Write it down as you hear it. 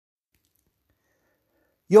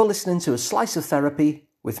You're listening to A Slice of Therapy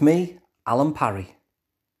with me, Alan Parry.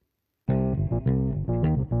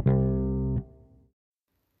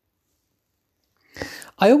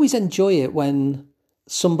 I always enjoy it when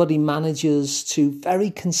somebody manages to very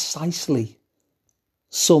concisely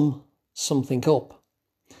sum something up.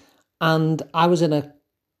 And I was in a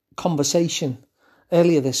conversation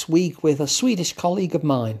earlier this week with a Swedish colleague of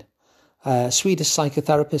mine, a Swedish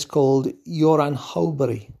psychotherapist called Göran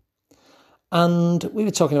Holberg. And we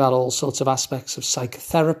were talking about all sorts of aspects of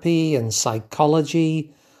psychotherapy and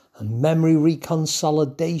psychology and memory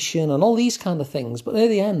reconsolidation and all these kind of things. But near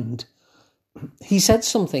the end, he said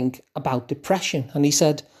something about depression. And he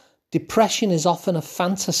said, depression is often a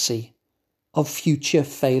fantasy of future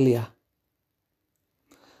failure.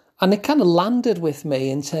 And it kind of landed with me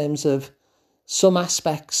in terms of some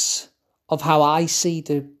aspects of how I see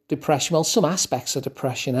depression. Well, some aspects of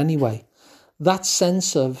depression anyway. That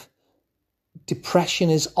sense of depression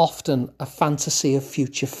is often a fantasy of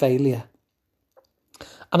future failure.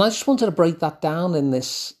 And I just wanted to break that down in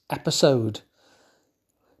this episode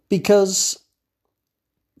because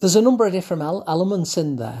there's a number of different elements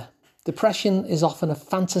in there. Depression is often a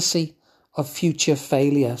fantasy of future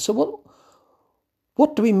failure. So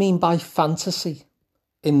what do we mean by fantasy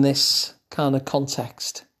in this kind of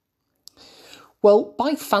context? Well,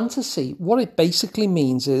 by fantasy, what it basically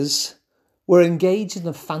means is we're engaged in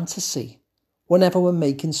a fantasy whenever we're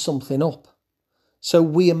making something up. So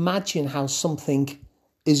we imagine how something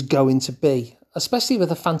is going to be, especially with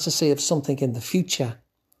a fantasy of something in the future.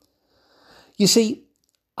 You see,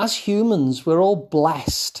 as humans, we're all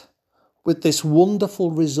blessed with this wonderful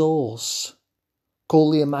resource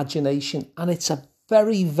called the imagination. And it's a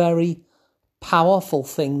very, very powerful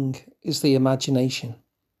thing, is the imagination.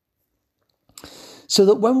 So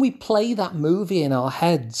that when we play that movie in our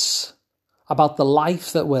heads about the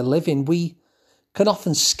life that we're living, we can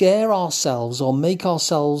often scare ourselves or make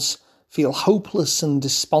ourselves feel hopeless and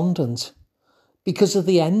despondent because of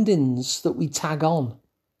the endings that we tag on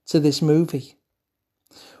to this movie.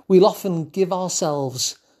 We'll often give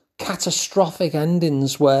ourselves catastrophic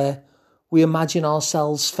endings where we imagine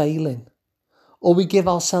ourselves failing, or we give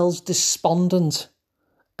ourselves despondent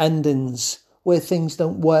endings where things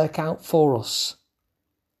don't work out for us.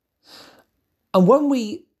 And when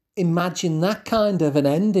we imagine that kind of an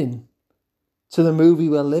ending to the movie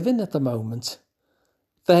we're living at the moment,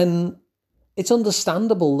 then it's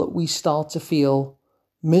understandable that we start to feel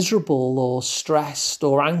miserable or stressed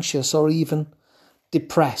or anxious or even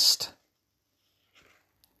depressed.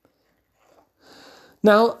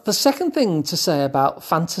 Now, the second thing to say about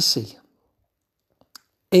fantasy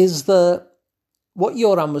is that what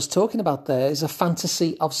Göran was talking about there is a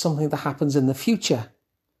fantasy of something that happens in the future.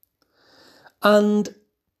 And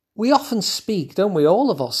we often speak, don't we, all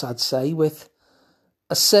of us, I'd say, with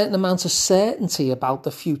a certain amount of certainty about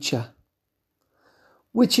the future,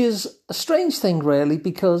 which is a strange thing, really,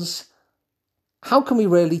 because how can we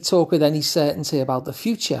really talk with any certainty about the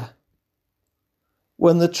future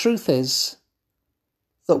when the truth is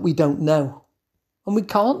that we don't know and we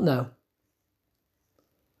can't know?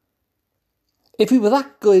 If we were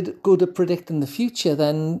that good at predicting the future,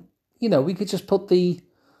 then, we could just put the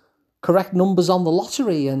correct numbers on the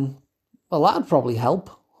lottery and, well, that'd probably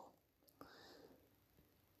help.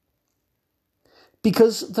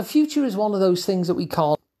 Because the future is one of those things that we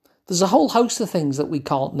can't. There's a whole host of things that we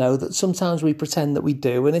can't know that sometimes we pretend that we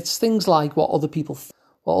do. And it's things like what other people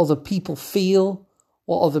feel,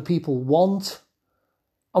 what other people want.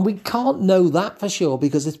 And we can't know that for sure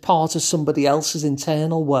because it's part of somebody else's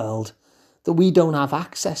internal world that we don't have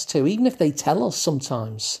access to. Even if they tell us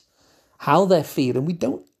sometimes how they're feeling, we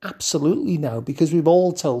don't absolutely know because we've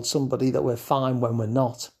all told somebody that we're fine when we're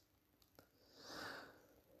not.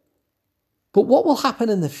 But what will happen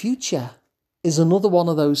in the future is another one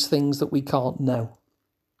of those things that we can't know.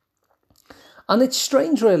 And it's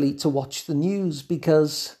strange, really, to watch the news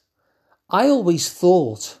because I always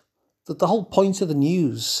thought that the whole point of the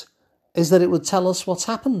news is that it would tell us what's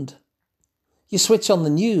happened. You switch on the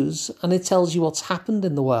news and it tells you what's happened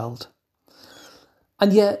in the world.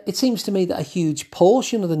 And yet it seems to me that a huge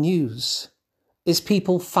portion of the news is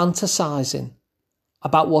people fantasizing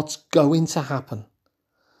about what's going to happen.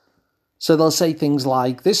 So they'll say things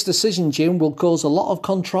like, this decision, Jim, will cause a lot of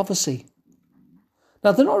controversy.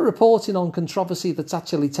 Now, they're not reporting on controversy that's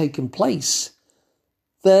actually taken place.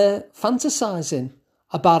 They're fantasizing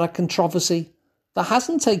about a controversy that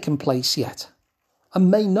hasn't taken place yet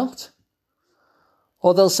and may not.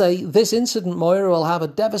 Or they'll say, this incident, Moira, will have a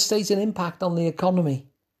devastating impact on the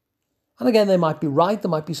economy. And again, they might be right,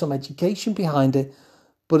 there might be some education behind it,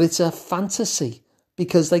 but it's a fantasy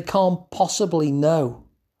because they can't possibly know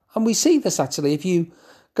And we see this actually, if you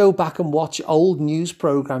go back and watch old news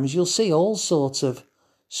programs, you'll see all sorts of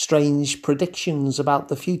strange predictions about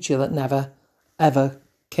the future that never, ever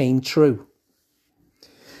came true.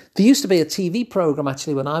 There used to be a TV program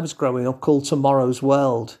actually when I was growing up called Tomorrow's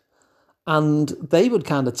World, and they would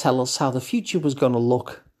kind of tell us how the future was going to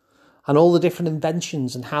look and all the different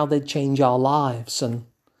inventions and how they'd change our lives. And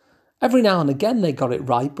every now and again they got it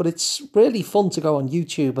right, but it's really fun to go on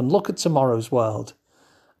YouTube and look at Tomorrow's World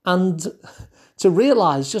and to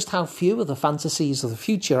realise just how few of the fantasies of the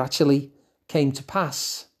future actually came to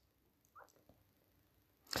pass.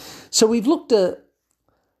 So we've looked at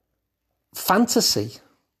fantasy,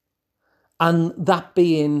 and that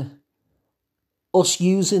being us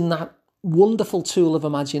using that wonderful tool of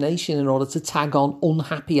imagination in order to tag on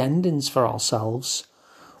unhappy endings for ourselves.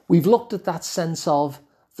 We've looked at that sense of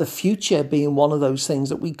the future being one of those things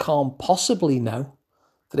that we can't possibly know,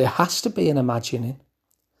 that it has to be an imagining.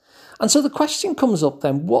 And so the question comes up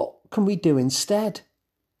then, what can we do instead?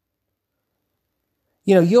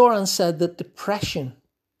 You know, Joran said that depression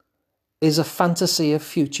is a fantasy of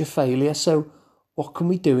future failure, so what can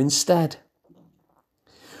we do instead?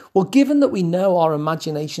 Well, given that we know our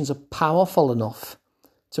imaginations are powerful enough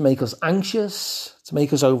to make us anxious, to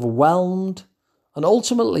make us overwhelmed, and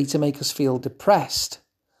ultimately to make us feel depressed,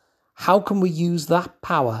 how can we use that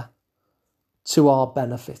power to our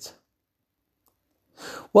benefit?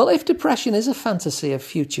 Well, if depression is a fantasy of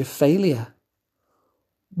future failure,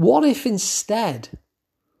 what if instead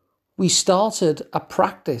we started a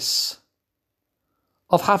practice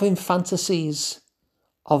of having fantasies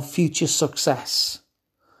of future success?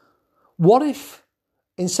 What if,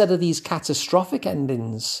 instead of these catastrophic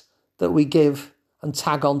endings that we give and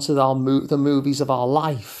tag onto the movies of our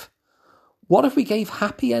life, what if we gave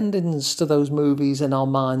happy endings to those movies in our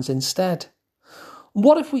minds instead?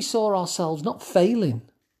 What if we saw ourselves not failing?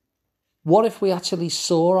 What if we actually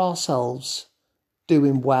saw ourselves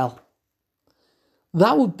doing well?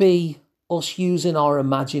 That would be us using our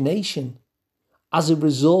imagination as a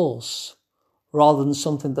resource rather than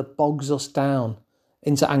something that bogs us down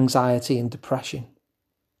into anxiety and depression.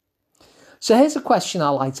 So here's a question I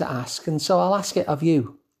like to ask, and so I'll ask it of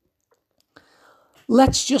you.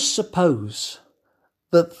 Let's just suppose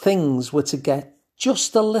that things were to get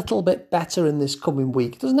just a little bit better in this coming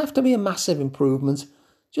week. It doesn't have to be a massive improvement,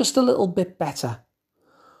 just a little bit better.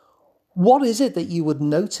 What is it that you would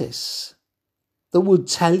notice that would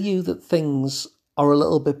tell you that things are a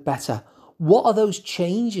little bit better? What are those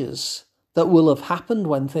changes that will have happened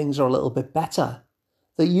when things are a little bit better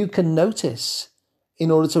that you can notice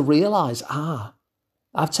in order to realise,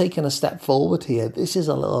 I've taken a step forward here. This is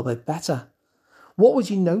a little bit better. What would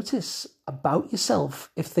you notice about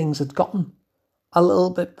yourself if things had gotten a little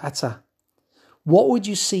bit better? What would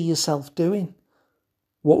you see yourself doing?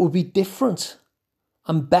 What would be different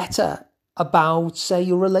and better about, say,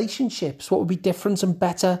 your relationships? What would be different and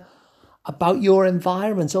better about your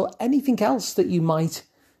environment or anything else that you might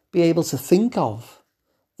be able to think of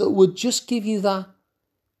that would just give you that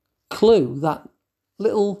clue, that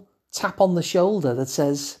little tap on the shoulder that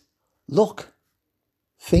says, look,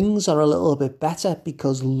 things are a little bit better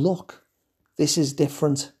because look, this is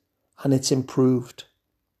different and it's improved.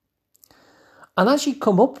 And as you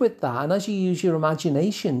come up with that and as you use your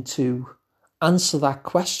imagination to answer that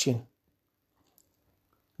question,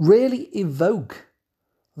 really evoke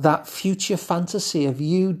that future fantasy of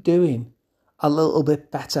you doing a little bit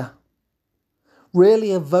better.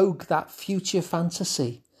 Really evoke that future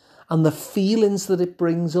fantasy and the feelings that it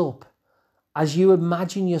brings up as you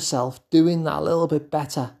imagine yourself doing that a little bit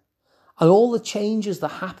better and all the changes that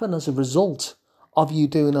happen as a result of you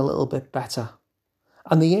doing a little bit better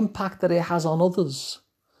and the impact that it has on others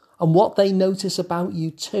and what they notice about you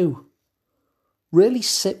too. Really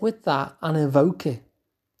sit with that and evoke it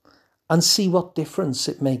and see what difference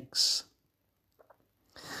it makes.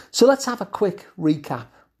 So let's have a quick recap.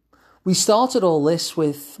 We started all this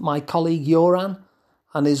with my colleague Joran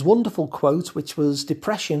and his wonderful quote, which was,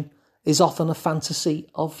 depression is often a fantasy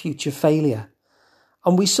of future failure.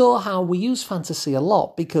 And we saw how we use fantasy a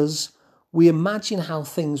lot because we imagine how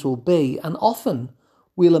things will be, and often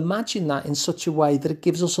we'll imagine that in such a way that it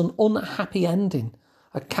gives us an unhappy ending,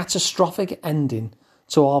 a catastrophic ending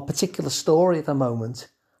to our particular story at the moment.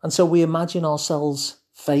 And so we imagine ourselves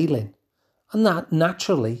failing. And that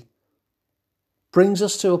naturally brings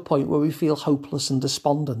us to a point where we feel hopeless and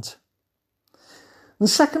despondent. And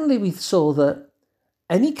secondly, we saw that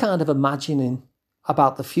any kind of imagining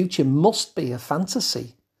about the future must be a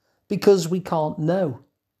fantasy because we can't know.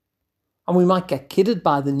 And we might get kidded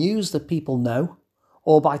by the news that people know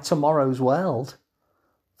or by Tomorrow's World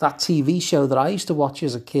that TV show that I used to watch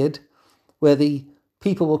as a kid, where the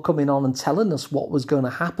people were coming on and telling us what was going to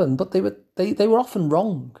happen, but they were often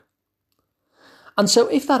wrong. And so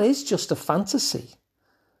if that is just a fantasy,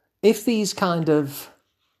 if these kind of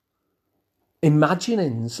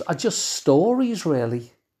imaginings are just stories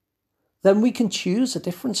really, then we can choose a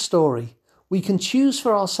different story. We can choose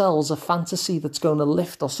for ourselves a fantasy that's going to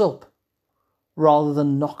lift us up rather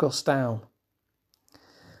than knock us down.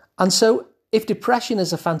 And so if depression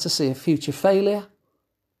is a fantasy of future failure,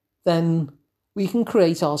 then we can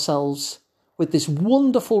create ourselves with this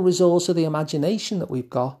wonderful resource of the imagination that we've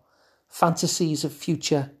got, fantasies of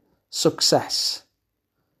future success.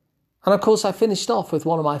 And of course, I finished off with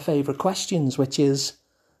one of my favourite questions, which is,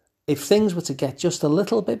 if things were to get just a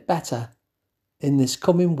little bit better in this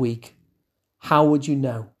coming week, how would you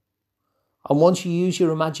know? And once you use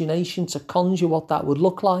your imagination to conjure what that would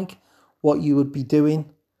look like, what you would be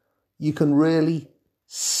doing, you can really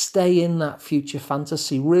stay in that future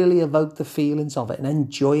fantasy, really evoke the feelings of it and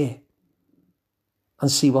enjoy it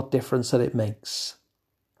and see what difference that it makes.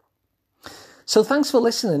 So thanks for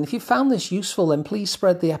listening. If you found this useful, then please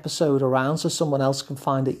spread the episode around so someone else can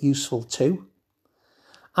find it useful too.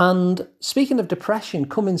 And speaking of depression,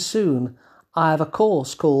 coming soon, I have a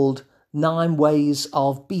course called 9 Ways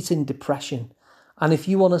of Beating Depression. And if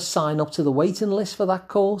you want to sign up to the waiting list for that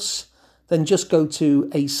course, then just go to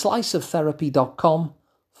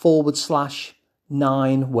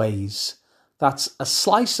asliceoftherapy.com/9 ways. That's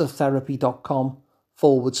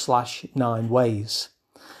asliceoftherapy.com/9 ways.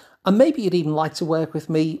 And maybe you'd even like to work with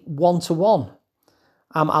me one-to-one.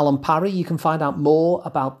 I'm Alan Parry. You can find out more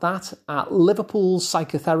about that at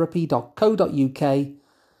liverpoolpsychotherapy.co.uk.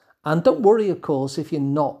 And don't worry, of course, if you're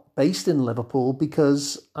not based in Liverpool,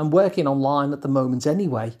 because I'm working online at the moment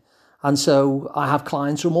anyway. And so I have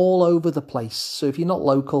clients from all over the place. So if you're not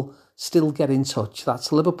local, still get in touch. That's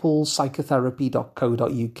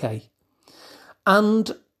liverpoolpsychotherapy.co.uk.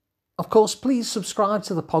 And of course, please subscribe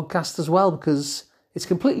to the podcast as well, because it's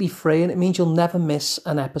completely free and it means you'll never miss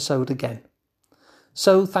an episode again.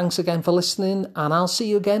 So thanks again for listening, and I'll see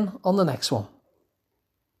you again on the next one.